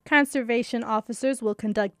Conservation officers will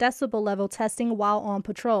conduct decibel level testing while on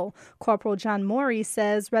patrol. Corporal John Morey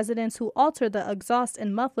says residents who alter the exhaust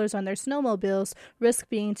and mufflers on their snowmobiles risk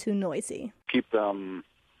being too noisy. Keep them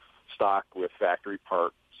stocked with factory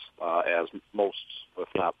parts, as most, if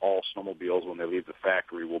not all, snowmobiles, when they leave the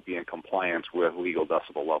factory, will be in compliance with legal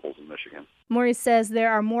decibel levels in Michigan. Morey says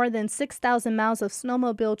there are more than 6,000 miles of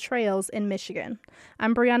snowmobile trails in Michigan.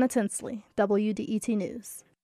 I'm Brianna Tinsley, WDET News.